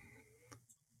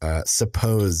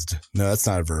 Supposed. No, that's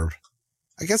not a verb.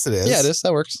 I guess it is. Yeah, it is.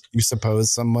 That works. You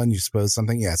suppose someone, you suppose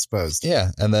something. Yeah, supposed.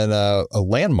 Yeah. And then a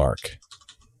landmark.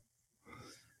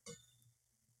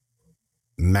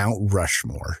 Mount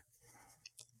Rushmore.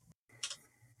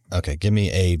 Okay. Give me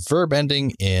a verb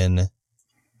ending in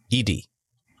ed.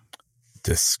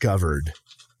 Discovered.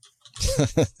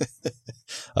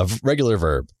 A regular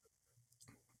verb.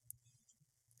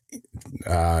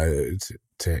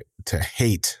 To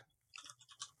hate.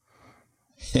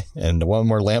 And one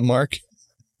more landmark.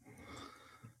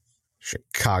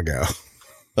 Chicago.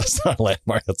 That's not a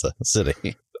landmark. That's a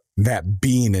city. That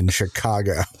bean in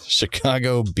Chicago.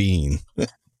 Chicago bean.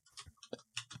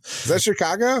 Is that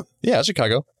Chicago? Yeah,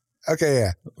 Chicago. Okay,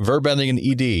 yeah. Verb ending in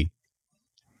ed.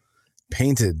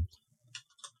 Painted.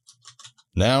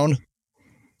 Noun.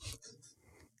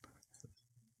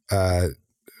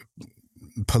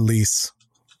 Police.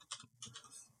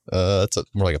 That's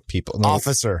more like a people. No.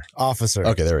 Officer.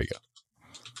 Okay, there we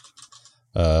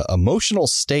go. Emotional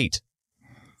state.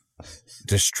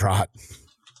 Distraught.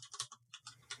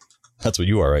 That's what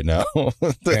you are right now.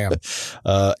 Damn.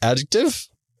 Adjective.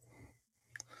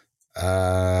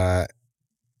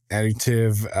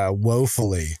 Adjective.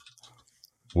 Woefully.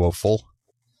 Woeful.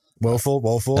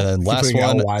 Woeful. And then last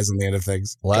one. Y's on the end of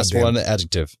things. Last one.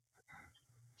 Adjective.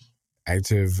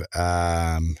 Adjective.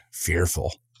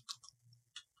 Fearful.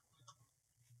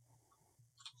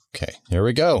 Okay, here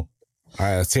we go. All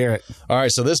right, let's hear it. All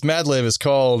right, so this Mad Lib is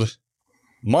called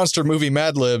Monster Movie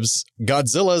Mad Libs,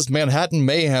 Godzilla's Manhattan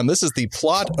Mayhem. This is the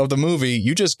plot of the movie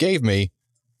you just gave me,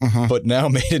 but now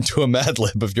made into a Mad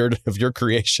Lib of your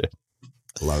creation.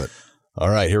 Love it. All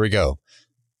right, here we go.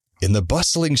 In the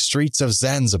bustling streets of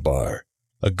Zanzibar,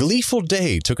 a gleeful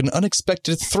day took an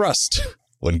unexpected thrust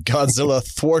when Godzilla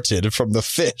thwarted from the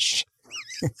fish.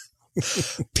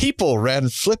 People ran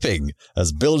flipping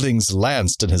as buildings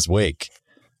lanced in his wake.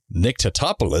 Nick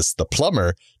Tatopoulos, the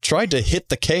plumber, tried to hit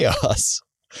the chaos,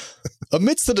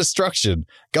 Amidst the destruction,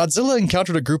 Godzilla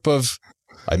encountered a group of,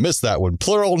 I missed that one,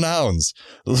 plural nouns,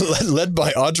 led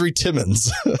by Audrey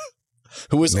Timmons,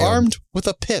 who was armed with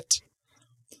a pit.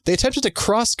 They attempted to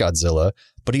cross Godzilla,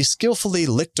 but he skillfully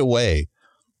licked away.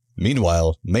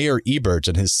 Meanwhile, Mayor Ebert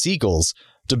and his seagulls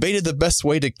debated the best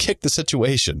way to kick the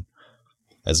situation.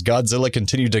 As Godzilla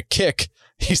continued to kick,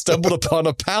 he stumbled upon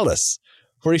a palace,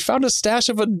 where he found a stash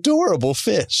of adorable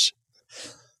fish.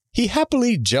 He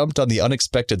happily jumped on the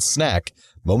unexpected snack,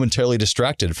 momentarily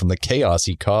distracted from the chaos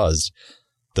he caused.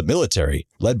 The military,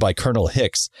 led by Colonel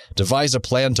Hicks, devised a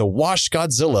plan to wash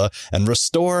Godzilla and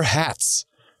restore hats.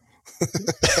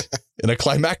 In a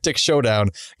climactic showdown,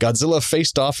 Godzilla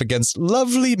faced off against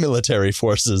lovely military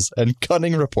forces and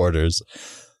cunning reporters.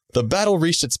 The battle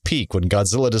reached its peak when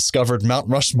Godzilla discovered Mount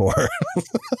Rushmore.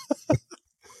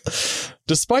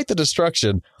 Despite the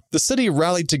destruction, the city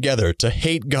rallied together to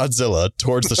hate Godzilla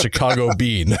towards the Chicago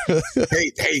Bean.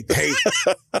 Hate.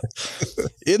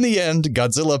 In the end,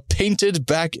 Godzilla painted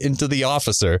back into the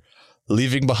officer,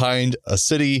 leaving behind a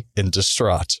city in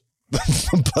distraught,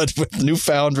 but with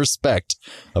newfound respect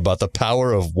about the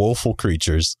power of woeful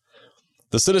creatures.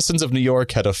 The citizens of New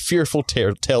York had a fearful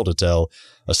tale to tell,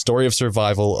 a story of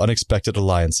survival, unexpected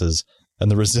alliances,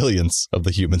 and the resilience of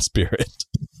the human spirit.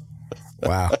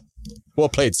 Wow. Well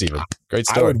played, Stephen. Great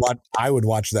story. I would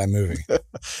watch that movie.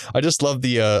 I just love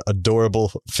the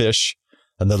adorable fish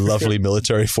and the lovely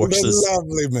military forces. The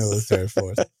lovely military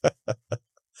force.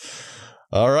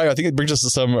 All right. I think it brings us to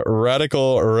some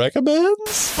radical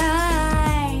recommends.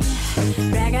 Recommend.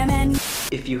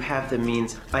 If you have the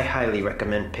means, I highly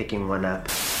recommend picking one up.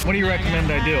 What do you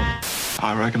recommend I do?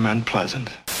 I recommend Pleasant.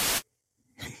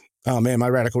 Oh man, my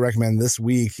radical recommend this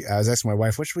week. I was asking my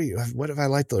wife, what have I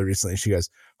liked recently? She goes,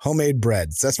 homemade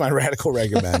bread. So that's my radical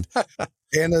recommend.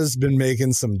 Anna's been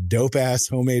making some dope ass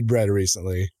homemade bread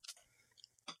recently.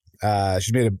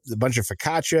 She's made a bunch of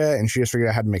focaccia, and she just figured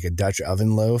out how to make a Dutch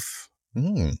oven loaf.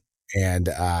 And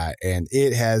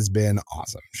it has been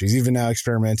awesome. She's even now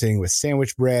experimenting with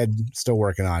sandwich bread, still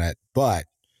working on it, but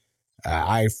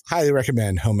I highly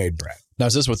recommend homemade bread. Now,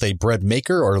 is this with a bread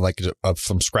maker or like a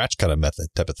from scratch kind of method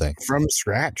type of thing? From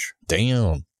scratch.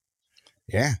 Damn.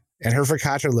 Yeah. And her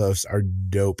focaccia loaves are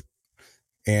dope.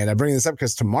 And I bring this up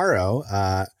because tomorrow,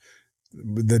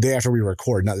 the day after we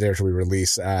record, not the day after we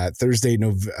release, Friday,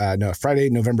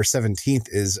 November 17th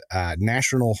is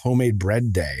National Homemade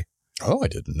Bread Day. Oh, I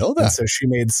didn't know that. And so she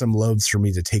made some loaves for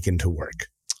me to take into work.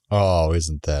 Oh,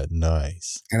 isn't that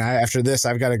nice? And after this,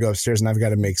 I've got to go upstairs and I've got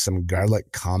to make some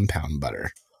garlic compound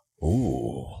butter.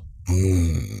 Ooh.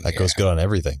 That goes good on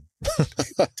everything.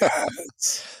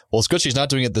 Well, it's good she's not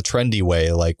doing it the trendy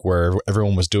way, like where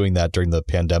everyone was doing that during the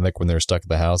pandemic when they were stuck in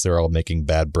the house. They were all making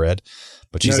bad bread,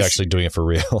 but she's actually doing it for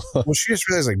real. Well, she just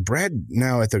realized like bread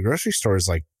now at the grocery store is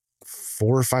like $4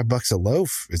 or $5 a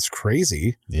loaf. It's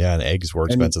crazy. Yeah, and eggs were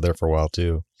expensive there for a while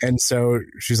too. And so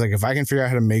she's like, if I can figure out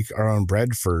how to make our own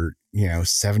bread for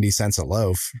 70 cents a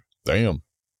loaf, damn,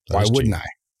 why wouldn't I?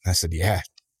 I said, yeah,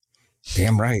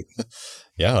 damn right.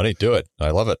 Yeah, honey, do it.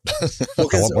 I love it.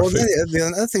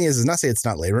 The other thing is not say it's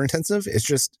not labor intensive. It's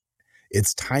just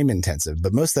it's time intensive.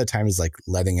 But most of the time is like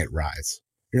letting it rise.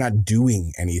 You're not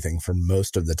doing anything for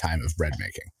most of the time of bread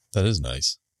making. That is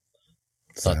nice.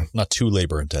 It's not too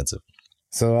labor intensive.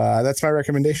 So that's my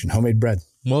recommendation: homemade bread.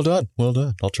 Well done. Well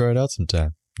done. I'll try it out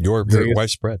sometime. Your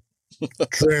wife's bread.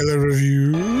 Trailer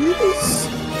reviews.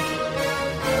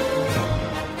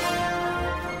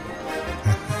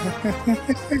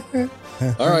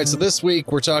 All right, so this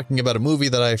week we're talking about a movie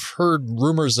that I've heard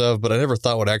rumors of, but I never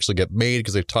thought would actually get made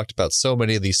because they've talked about so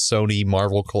many of these Sony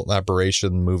Marvel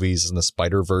collaboration movies in the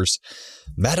Spider-Verse.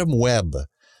 Madam Web,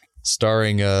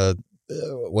 starring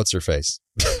what's her face?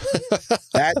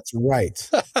 That's right.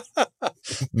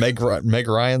 Meg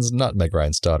Ryan's, not Meg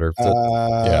Ryan's daughter.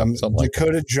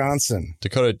 Dakota Johnson.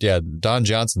 Don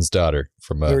Johnson's daughter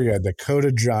from. There we go,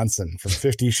 Dakota Johnson from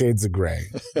 50 Shades of Grey.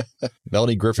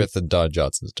 Melanie Griffith and Don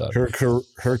Johnson's daughter.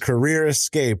 Her career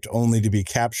escaped only to be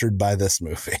captured by this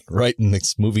movie. Right in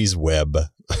this movie's web.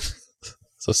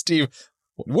 So, Steve,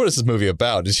 what is this movie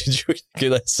about? Did you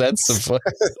get a sense of?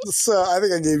 So I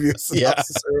think I gave you a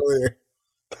synopsis earlier.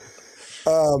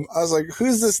 I was like,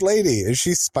 who's this lady? Is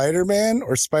she Spider-Man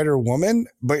or Spider-Woman?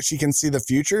 But she can see the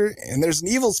future. And there's an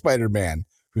evil Spider-Man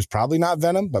who's probably not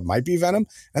Venom, but might be Venom.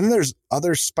 And then there's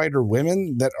other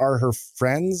Spider-Women that are her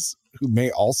friends who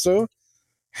may also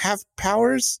have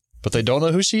powers. But they don't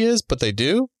know who she is, but they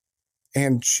do.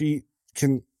 And she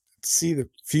can see the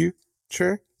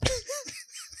future.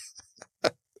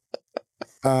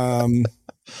 I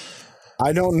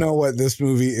don't know what this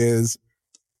movie is.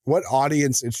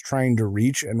 audience it's trying to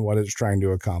reach and what it's trying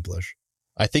to accomplish.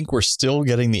 I think we're still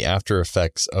getting the after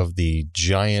effects of the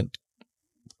giant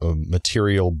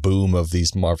material boom of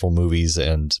these Marvel movies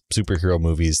and superhero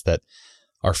movies that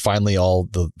are finally all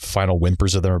the final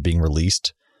whimpers of them are being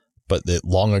released, but that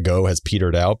long ago has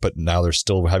petered out. But now they're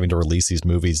still having to release these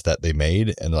movies that they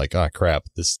made, and like, oh crap,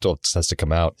 this still has to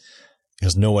come out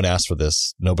because no one asked for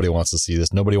this. Nobody wants to see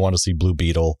this. Nobody wants to see Blue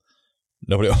Beetle.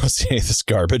 Nobody wants to see any of this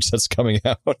garbage that's coming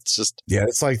out. It's just, yeah,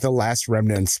 it's like the last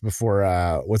remnants before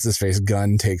what's his face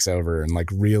Gunn takes over and like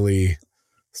really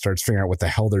starts figuring out what the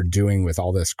hell they're doing with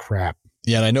all this crap.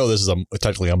 Yeah, and I know this is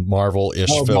technically a Marvel-ish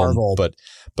film, Marvel. but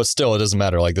still, it doesn't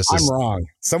matter. Like this is, I'm wrong.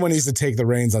 Someone needs to take the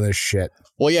reins on this shit.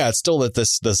 Well, yeah, it's still that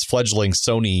this fledgling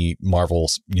Sony Marvel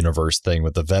universe thing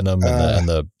with the Venom and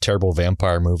the terrible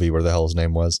vampire movie, where the hell his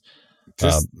name was.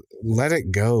 Just let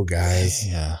it go, guys.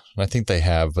 Yeah, I think they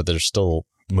have, but there's still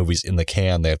movies in the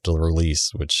can they have to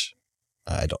release, which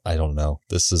I don't know.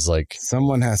 This is like,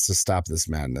 someone has to stop this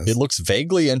madness. It looks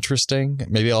vaguely interesting.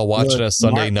 Maybe I'll watch it a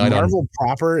Sunday night. Marvel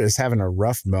proper is having a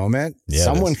rough moment. Yeah,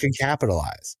 someone can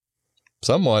capitalize.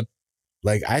 Someone.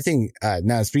 Like, I think,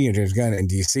 now speaking of James Gunn and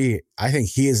DC, I think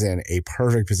he is in a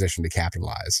perfect position to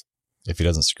capitalize. If he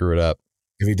doesn't screw it up.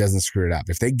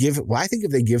 If they give, I think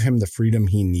if they give him the freedom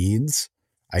he needs,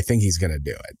 I think he's going to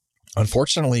do it.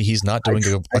 Unfortunately, he's not doing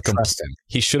I trust him.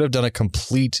 He should have done a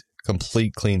complete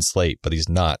clean slate, but he's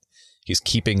not. He's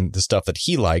keeping the stuff that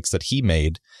he likes, that he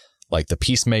made, like the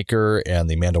Peacemaker and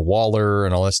the Amanda Waller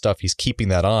and all that stuff. He's keeping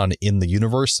that on in the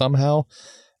universe somehow.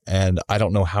 And I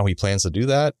don't know how he plans to do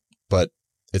that, but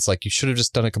it's like, you should have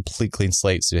just done a complete clean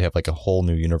slate. So you have like a whole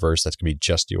new universe that's going to be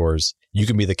just yours. You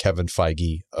can be the Kevin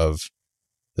Feige of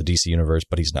the DC universe,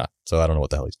 but he's not. So I don't know what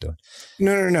the hell he's doing.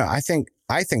 No. I think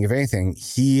if anything,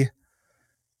 he's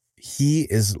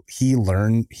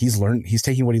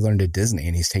taking what he learned at Disney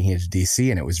and he's taking it to DC,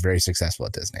 and it was very successful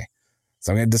at Disney.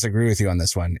 So I'm going to disagree with you on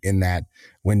this one, in that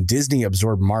when Disney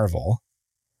absorbed Marvel,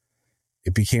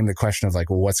 it became the question of like,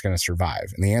 well, what's going to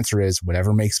survive? And the answer is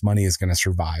whatever makes money is going to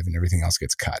survive and everything else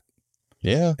gets cut.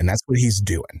 Yeah. And that's what he's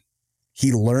doing.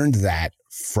 He learned that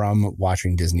from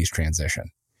watching Disney's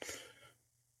transition.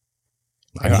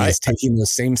 And he's taking the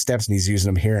same steps and he's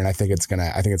using them here, and I think it's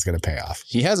gonna pay off.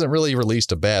 He hasn't really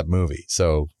released a bad movie,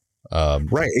 so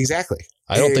right, exactly.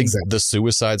 I don't think the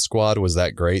Suicide Squad was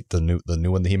that great. The new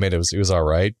one that he made, it was all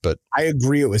right, but I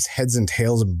agree it was heads and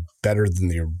tails better than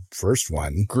the first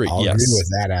one. Great, I'll agree with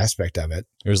that aspect of it.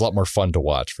 It was a lot more fun to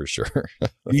watch for sure.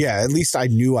 Yeah, at least I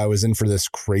knew I was in for this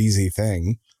crazy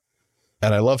thing.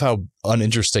 And I love how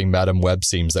uninteresting Madam Web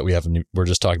seems that we're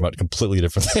just talking about completely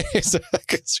different things.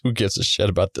 Because who gives a shit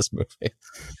about this movie?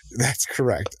 That's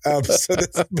correct. So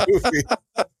this movie,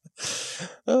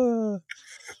 I'm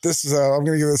going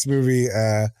to give this movie,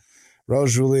 Raul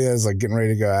Julia is like getting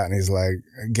ready to go out and he's like,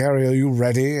 Gary, are you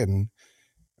ready? And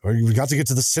we got to get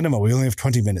to the cinema. We only have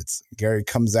 20 minutes. Gary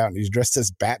comes out and he's dressed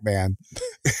as Batman.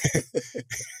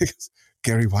 He goes,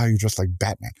 Gary, why are you dressed like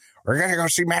Batman? We're going to go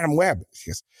see Madam Web.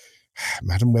 She goes,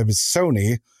 Madam Web is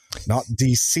Sony, not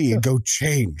DC. Go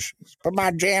change. But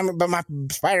my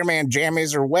Spider-Man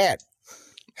jammies are wet.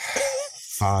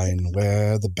 Fine,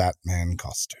 wear the Batman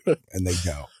costume. And they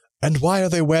go. And why are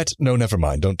they wet? No, never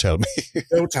mind. Don't tell me.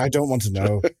 I don't want to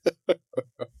know.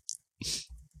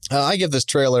 I give this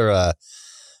trailer,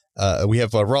 we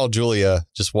have Raul Julia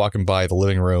just walking by the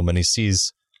living room, and he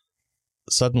sees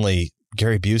suddenly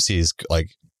Gary Busey's like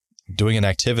doing an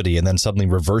activity and then suddenly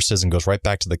reverses and goes right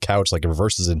back to the couch, like it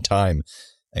reverses in time,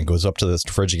 and goes up to the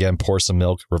fridge again, pours some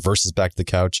milk, reverses back to the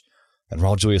couch. And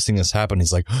Raul Julia's seeing this happen.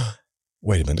 He's like,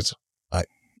 wait a minute.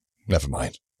 Never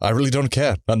mind. I really don't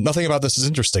care. Nothing about this is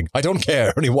interesting. I don't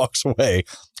care. And he walks away,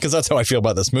 because that's how I feel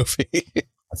about this movie.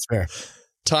 That's fair.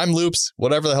 Time loops,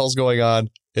 whatever the hell's going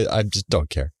on. I just don't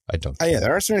care. I don't care. Yeah,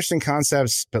 there are some interesting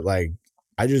concepts, but like,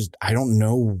 I don't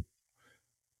know.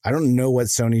 I don't know what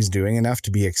Sony's doing enough to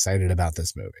be excited about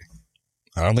this movie.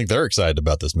 I don't think they're excited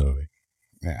about this movie.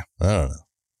 Yeah. I don't know.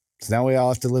 So now we all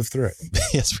have to live through it.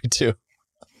 Yes, we do.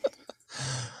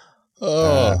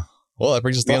 Well, that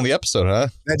brings us to the end of the episode, huh?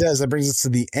 That does. That brings us to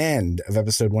the end of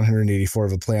episode 184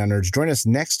 of A Play on Nerds. Join us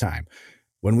next time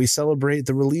when we celebrate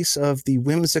the release of the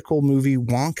whimsical movie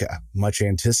Wonka, much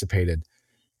anticipated.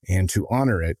 And to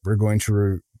honor it, we're going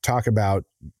to talk about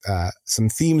some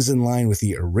themes in line with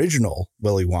the original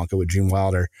Willy Wonka with Gene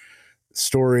Wilder.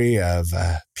 Story of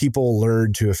people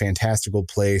lured to a fantastical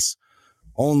place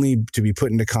only to be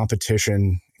put into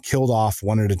competition, killed off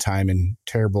one at a time in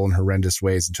terrible and horrendous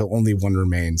ways until only one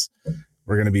remains.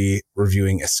 We're going to be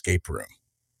reviewing Escape Room.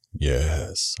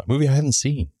 Yes. A movie I haven't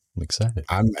seen. I'm excited.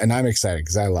 I'm excited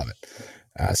because I love it.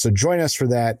 So join us for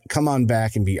that. Come on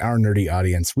back and be our nerdy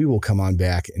audience. We will come on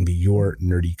back and be your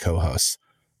nerdy co-hosts.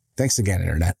 Thanks again,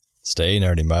 Internet. Stay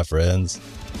nerdy, my friends.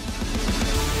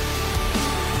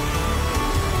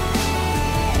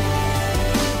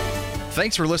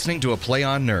 Thanks for listening to A Play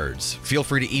on Nerds. Feel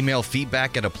free to email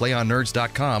feedback at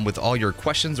aplayonnerds.com with all your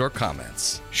questions or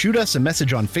comments. Shoot us a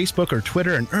message on Facebook or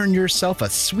Twitter and earn yourself a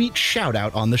sweet shout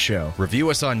out on the show. Review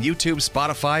us on YouTube,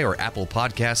 Spotify, or Apple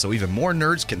Podcasts so even more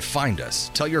nerds can find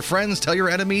us. Tell your friends, tell your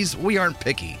enemies, we aren't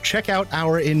picky. Check out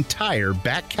our entire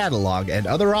back catalog and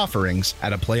other offerings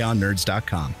at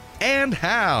aplayonnerds.com. And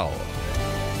how?